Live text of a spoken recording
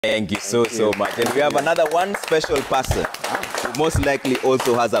Thank you so much. And we have another one special person who most likely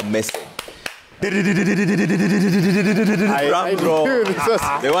also has a message. The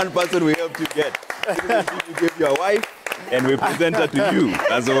one person we helped you get. We gave your wife and we present her to you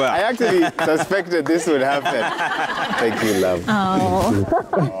as well. I actually suspected this would happen. Thank you, love. Oh,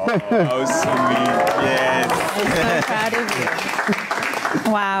 how sweet. Yes. I'm so proud of you.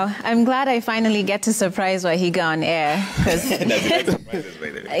 Wow, I'm glad I finally get to surprise Waihiga on air.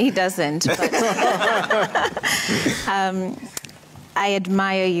 He doesn't. But I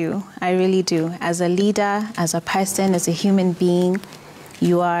admire you. I really do. As a leader, as a person, as a human being,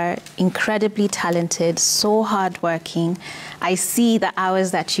 you are incredibly talented, so hardworking. I see the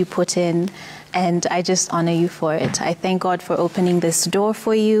hours that you put in, and I just honor you for it. I thank God for opening this door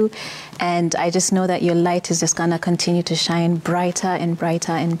for you, and I just know that your light is just gonna continue to shine brighter and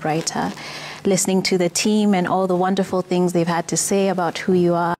brighter and brighter. Listening to the team and all the wonderful things they've had to say about who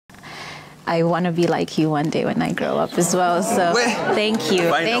you are, I want to be like you one day when I grow up as well. So thank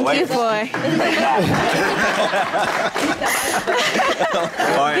you. Thank you for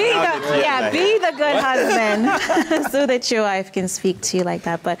be the good husband so that your wife can speak to you like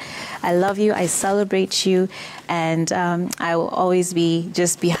that. But I love you. I celebrate you. And I will always be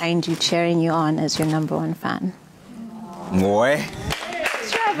just behind you, cheering you on as your #1 fan. Boy.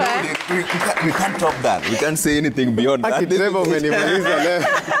 Trevor. We can't top that. We can't say anything beyond that.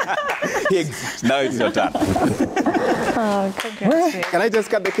 Higgs, now it's your turn. Oh, congrats. Can I just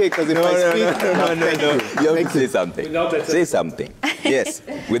cut the cake? Because if I speak... No. You have to say something. Say something. Yes,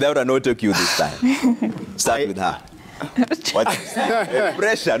 without an auto cue this time. Start with her.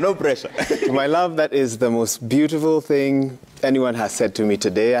 Pressure, no pressure. To my love, that is the most beautiful thing anyone has said to me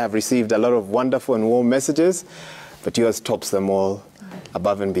today. I have received a lot of wonderful and warm messages, but yours tops them all,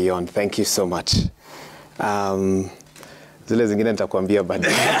 above and beyond. Thank you so much. Zile zingine nitakwambia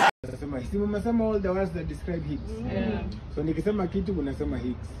baadaye. Umesema all the words that describe Higgs. So nikisema kitu unasema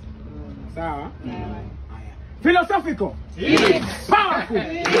Higgs. Sawa? Philosophical. Higgs. Powerful.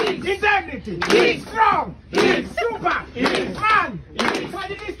 Higgs. Integrity. Higgs. Strong. Higgs. Super. Higgs. Man. Higgs.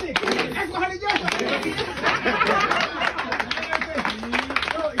 Majestic. Higgs. Higgs.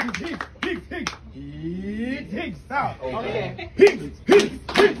 Higgs. Higgs. Sawa? Okay. Higgs. Higgs.